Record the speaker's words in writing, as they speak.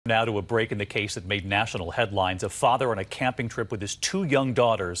Now to a break in the case that made national headlines. A father on a camping trip with his two young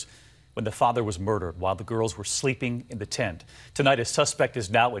daughters when the father was murdered while the girls were sleeping in the tent. Tonight, a suspect is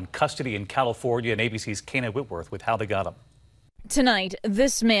now in custody in California, and ABC's Kana Whitworth with how they got him. Tonight,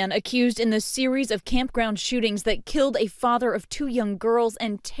 this man accused in the series of campground shootings that killed a father of two young girls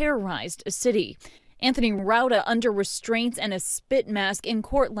and terrorized a city. Anthony Rauda, under restraints and a spit mask in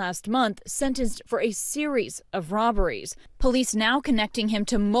court last month, sentenced for a series of robberies. Police now connecting him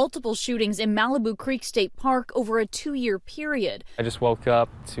to multiple shootings in Malibu State Park over a 2-year period. I just woke up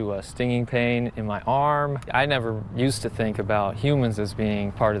to a stinging pain in my arm. I never used to think about humans as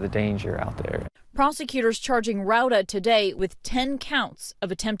being part of the danger out there. Prosecutors charging Rauda today with 10 counts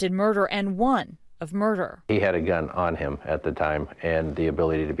of attempted murder and 1 of murder. He had a gun on him at the time and the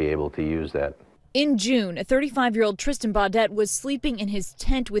ability to be able to use that. In June, 35-year-old Tristan Baudet was sleeping in his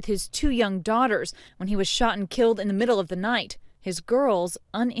tent with his two young daughters when he was shot and killed in the middle of the night. His girls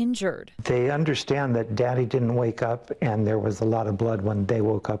uninjured. They understand that Daddy didn't wake up and there was a lot of blood when they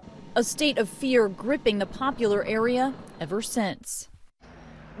woke up. A state of fear gripping the popular area ever since.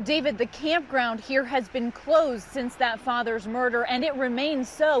 David, the campground here has been closed since that father's murder, and it remains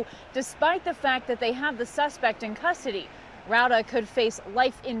so despite the fact that they have the suspect in custody. Rauda could face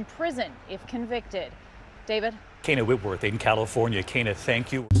life in prison if convicted. David? Kana Whitworth in California. Kana,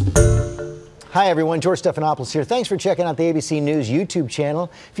 thank you. Hi, everyone. George Stephanopoulos here. Thanks for checking out the ABC News YouTube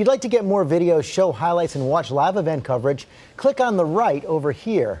channel. If you'd like to get more videos, show highlights, and watch live event coverage, click on the right over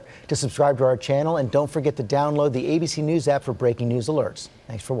here to subscribe to our channel. And don't forget to download the ABC News app for breaking news alerts.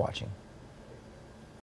 Thanks for watching.